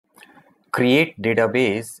Create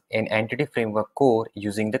database in Entity Framework Core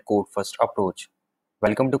using the code first approach.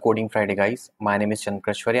 Welcome to Coding Friday, guys. My name is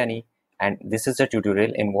Chandrashwaryani, and this is a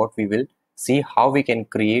tutorial in what we will see how we can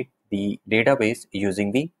create the database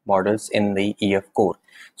using the models in the EF Core.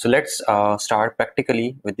 So let's start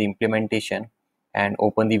practically with the implementation and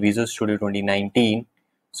open the Visual Studio 2019.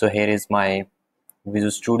 So here is my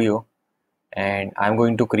Visual Studio, and I'm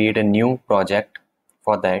going to create a new project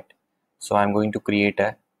for that. So I'm going to create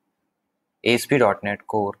a ASP.NET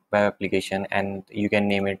Core web application, and you can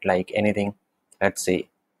name it like anything. Let's say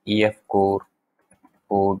EF Core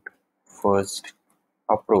Code First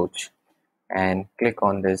Approach, and click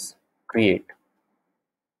on this Create.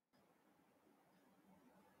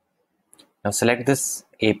 Now select this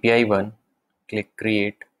API one, click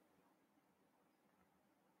Create.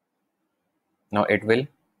 Now it will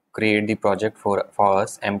create the project for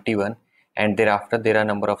us, empty one, and thereafter there are a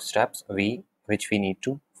number of steps which we need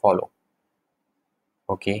to follow.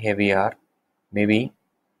 Okay, here we are. Maybe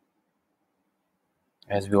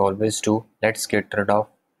as we always do, let's get rid of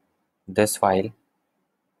this file.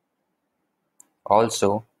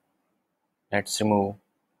 Also, let's remove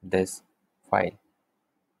this file.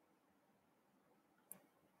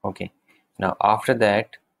 Okay, now after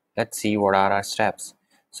that, let's see what are our steps.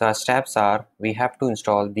 So our steps are, we have to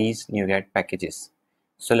install these NuGet packages.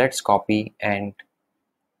 So let's copy and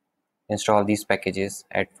install these packages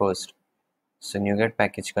at first. So NuGet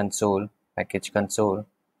package console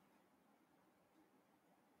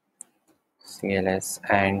cls,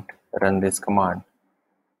 and run this command.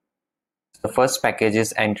 The first package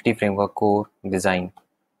is EntityFrameworkCore.Design,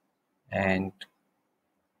 and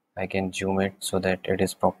I can zoom it so that it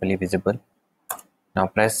is properly visible. Now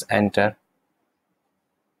press enter.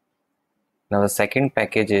 Now the second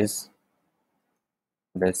package is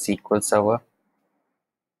the SQL Server.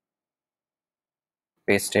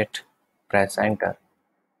 Paste it, press enter.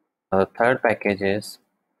 Now the third package is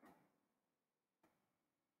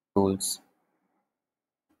Tools.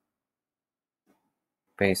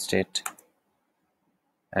 Paste it.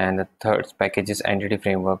 And the third package is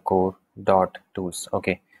EntityFrameworkCore.Tools.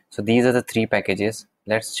 Okay, so these are the three packages.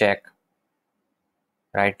 Let's check.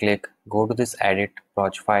 Right click, go to this edit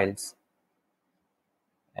project files,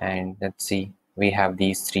 and let's see, we have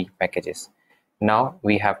these three packages. Now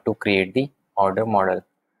we have to create the order model.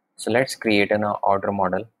 So let's create an order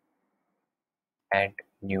model. Add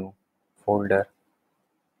new folder,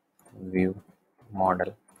 view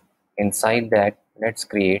model. Inside that, let's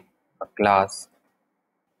create a class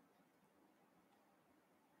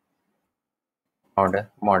order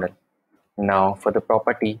model. Now for the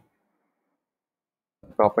properties,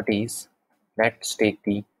 let's take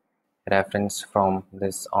the reference from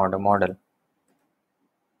this order model.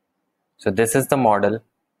 So this is the model.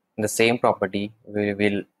 The same property we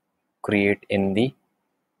will create in the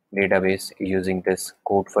database using this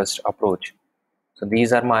code first approach. So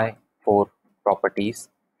these are my four properties,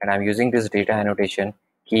 and I'm using this data annotation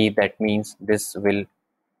key. That means this will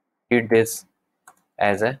treat this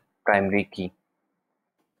as a primary key.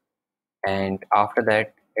 And after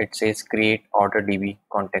that, it says create order DB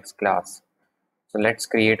context class. So let's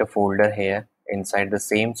create a folder here inside the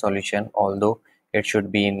same solution, although it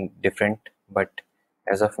should be in different, but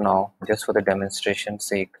as of now, just for the demonstration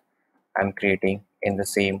sake, I'm creating in the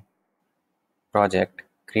same project,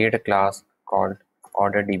 create a class called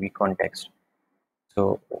order DB context.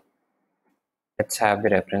 So let's have the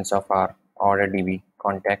reference of our order DB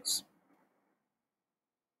context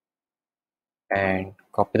and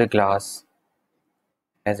copy the class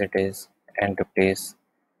as it is and replace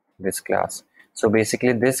this class. So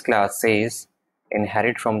basically this class says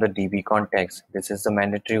inherit from the DB context. This is the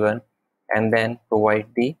mandatory one, and then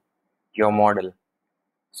provide your model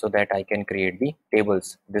so that I can create the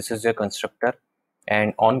tables. This is your constructor,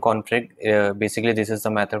 and on config, basically this is the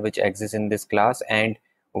method which exists in this class, and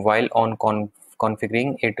while on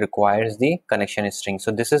configuring, it requires the connection string.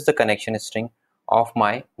 So this is the connection string of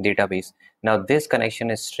my database. Now this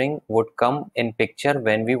connection string would come in picture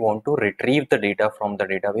when we want to retrieve the data from the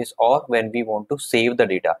database or when we want to save the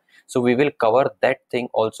data. So we will cover that thing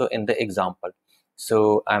also in the example.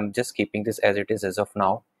 So I'm just keeping this as it is as of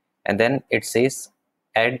now, and then it says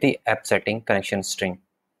add the app setting connection string.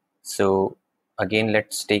 So again,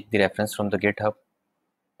 let's take the reference from the GitHub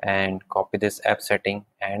and copy this app setting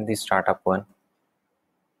and the startup one.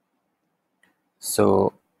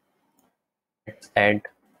 So let's add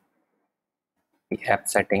the app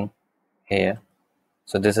setting here.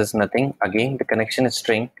 So this is nothing, again the connection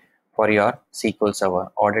string for your SQL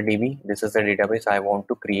Server. Order DB, this is the database I want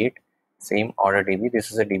to create. Same order DB,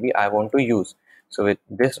 this is a DB I want to use. So with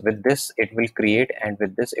this it will create, and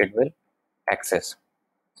with this it will access.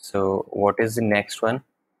 So what is the next one?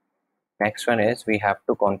 Next one is we have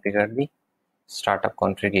to configure the startup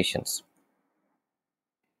configurations.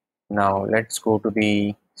 Now let's go to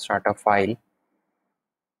the startup file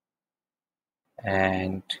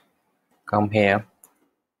and come here.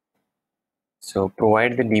 So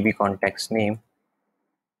provide the DB context name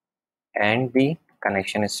and the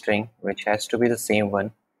connection string, which has to be the same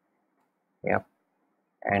one. Yep.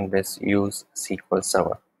 And this use SQL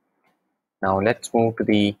Server. Now let's move to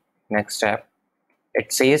the next step.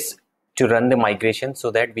 It says to run the migration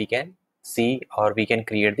so that we can see or we can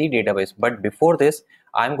create the database. But before this,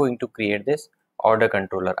 I'm going to create this order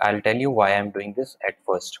controller. I'll tell you why I'm doing this at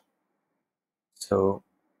first. So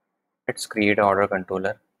let's create an order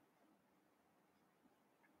controller.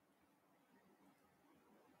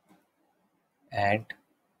 Add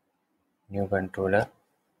new controller.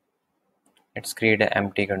 Let's create an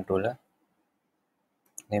empty controller.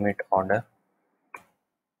 Name it order.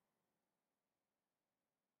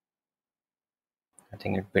 I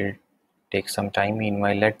think it will take some time.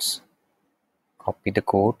 Meanwhile, let's copy the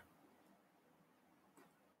code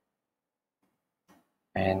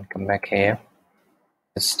and come back here.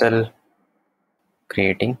 It's still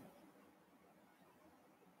creating.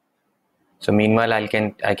 So meanwhile, I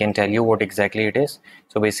can tell you what exactly it is.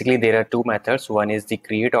 So basically there are two methods. One is the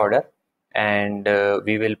create order, and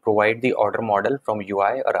we will provide the order model from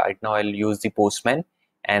UI, or right now I'll use the Postman,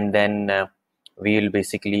 and then we will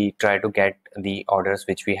basically try to get the orders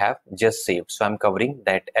which we have just saved. So I'm covering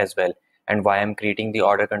that as well, and why I'm creating the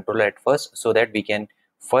order controller at first, so that we can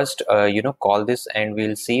first call this, and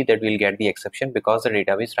we'll see that we'll get the exception because the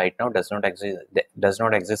database right now does not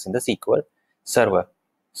exist in the SQL server.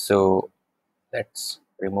 So let's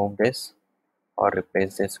remove this or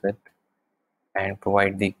replace this with and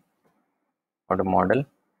provide the order model.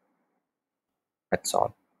 That's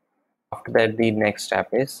all. After that, the next step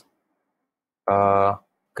is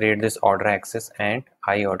create this order access and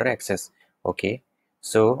high order access. Okay,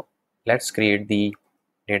 so let's create the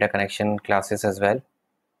data connection classes as well.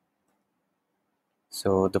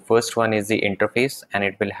 So the first one is the interface, and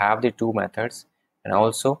it will have the two methods and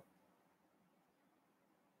also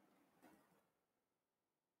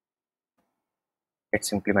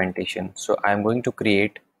its implementation. So I'm going to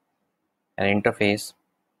create an interface.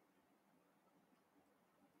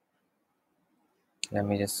 Let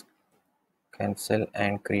me just cancel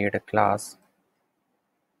and create a class,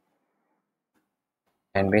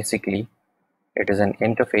 and basically it is an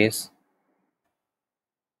interface.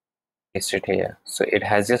 Paste it here. So it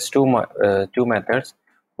has just two methods.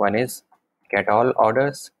 One is get all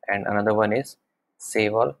orders and another one is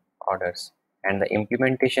save all orders, and the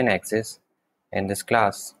implementation access in this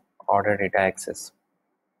class order data access.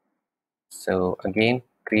 So again,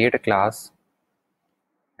 create a class,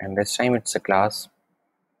 and this time it's a class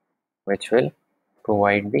which will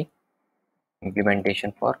provide the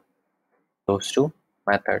implementation for those two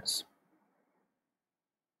methods.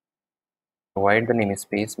 Provide the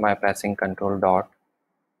namespace by pressing control dot.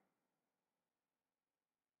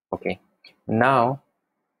 Okay, now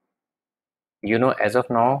as of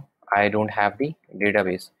now I don't have the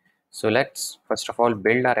database. So let's first of all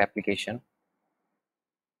build our application.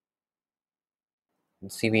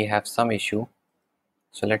 And see, we have some issue.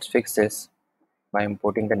 So let's fix this by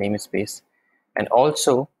importing the namespace, and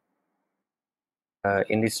also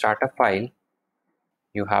in the startup file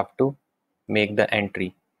you have to make the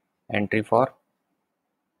entry for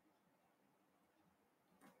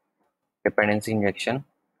dependency injection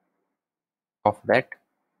of that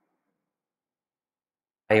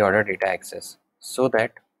high order data access, so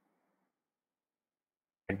that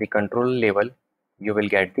at the control level you will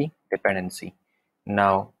get the dependency.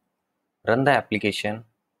 Now run the application.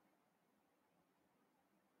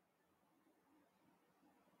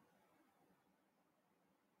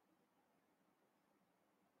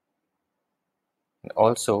 And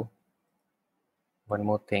also one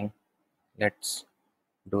more thing, let's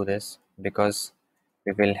do this because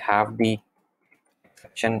we will have the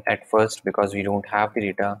exception at first because we don't have the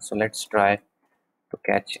data. So let's try to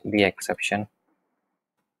catch the exception.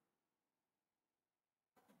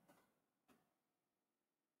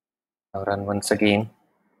 Now run once again.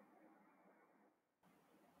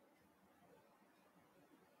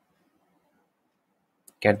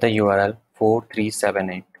 Get the URL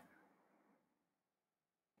 4378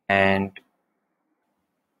 and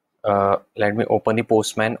let me open the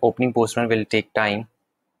Postman. Opening Postman will take time.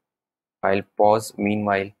 I'll pause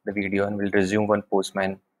meanwhile the video and will resume when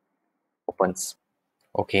Postman opens.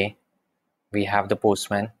 Okay, we have the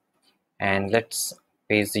Postman, and let's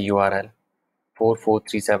paste the URL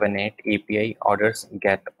 44378 API orders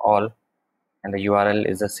get all and the URL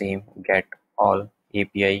is the same, get all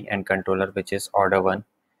API and controller, which is order 1.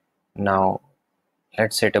 Now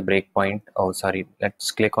let's set a breakpoint. Oh sorry,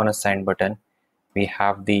 let's click on a send button. We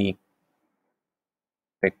have the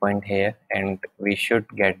breakpoint here, and we should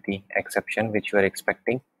get the exception which we are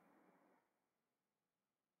expecting.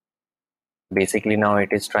 Basically now it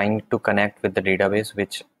is trying to connect with the database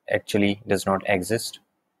which actually does not exist,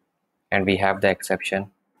 and we have the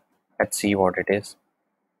exception. Let's see what it is.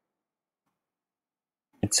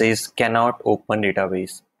 It says cannot open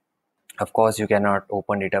database. Of course you cannot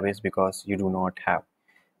open database because you do not have.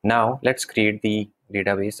 Now let's create the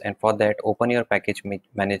database, and for that open your package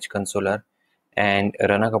manage controller and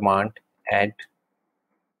run a command add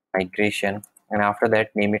migration, and after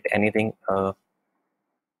that name it anything,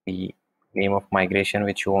 the name of migration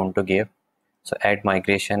which you want to give. So add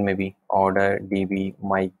migration, maybe order db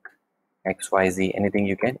mic xyz, anything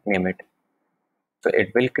you can name it. So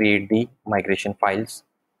it will create the migration files,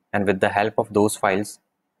 and with the help of those files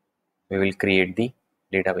we will create the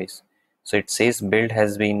database. So it says build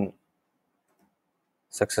has been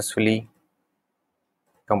successfully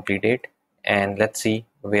completed, and let's see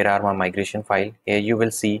where are my migration file. Here you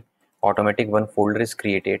will see automatic one folder is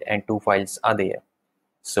created and 2 files are there.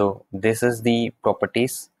 So this is the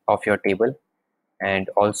properties of your table, and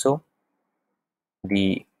also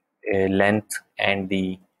the length and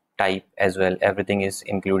the type as well, everything is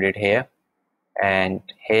included here. And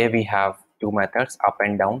here we have 2 methods, up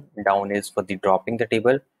and down. Down is for the dropping the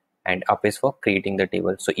table and up is for creating the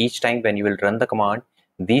table. So each time when you will run the command,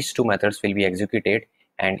 these 2 methods will be executed,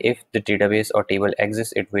 and if the database or table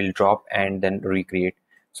exists it will drop and then recreate.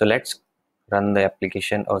 So let's run the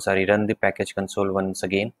application, run the package console once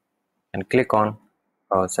again, and click on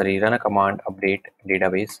run a command update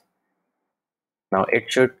database. Now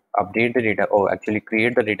it should update the data,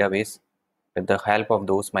 create the database with the help of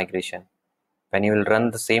those migration. When you will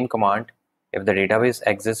run the same command, if the database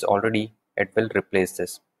exists already, it will replace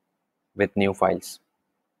this with new files.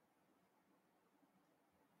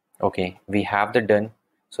 Okay, we have the done,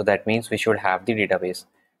 so that means we should have the database.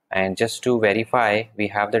 And just to verify we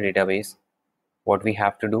have the database, what we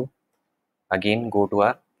have to do, again go to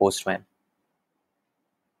our Postman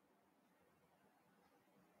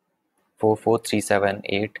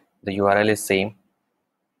 44378, the URL is same.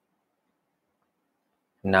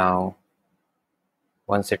 Now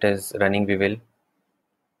once it is running we will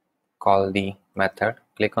call the method,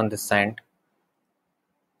 click on this send.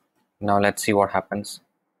 Now let's see what happens.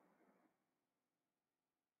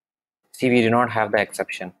 See, we do not have the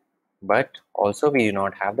exception, but also we do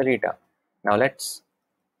not have the data. Now let's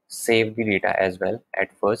save the data as well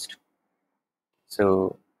at first.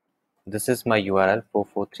 So this is my URL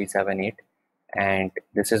 44378, and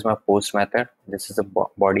this is my post method. This is a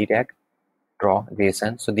body tag draw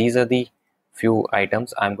JSON. So these are the few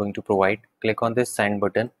items I'm going to provide. Click on this send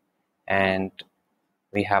button, and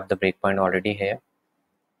we have the breakpoint already here.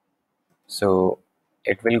 So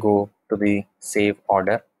it will go to the save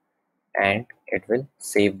order and it will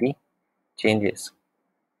save the changes.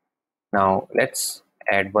 Now let's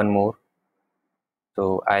add one more.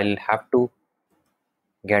 So I'll have to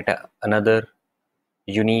get another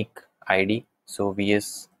unique ID. So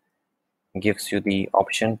VS gives you the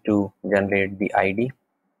option to generate the ID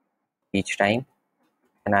each time,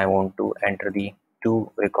 and I want to enter the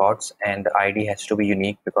 2 records, and the ID has to be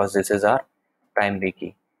unique because this is our primary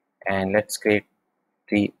key. And let's create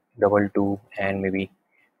 322 and maybe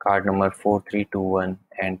card number 4321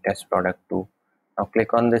 and test product 2. Now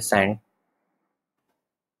click on this send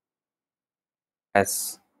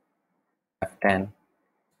as F10.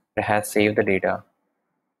 It has saved the data.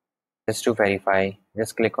 Just to verify,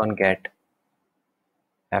 just click on get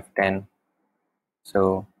F10.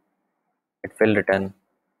 So it will return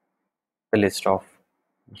the list of,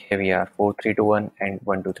 here we are, 4321 and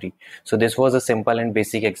 123. So this was a simple and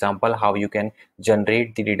basic example how you can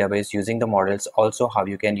generate the database using the models, also how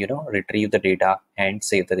you can retrieve the data and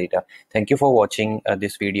save the data. Thank you for watching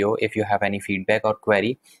this video. If you have any feedback or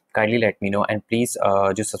query, kindly let me know, and please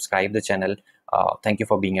just subscribe the channel. Thank you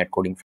for being at Coding.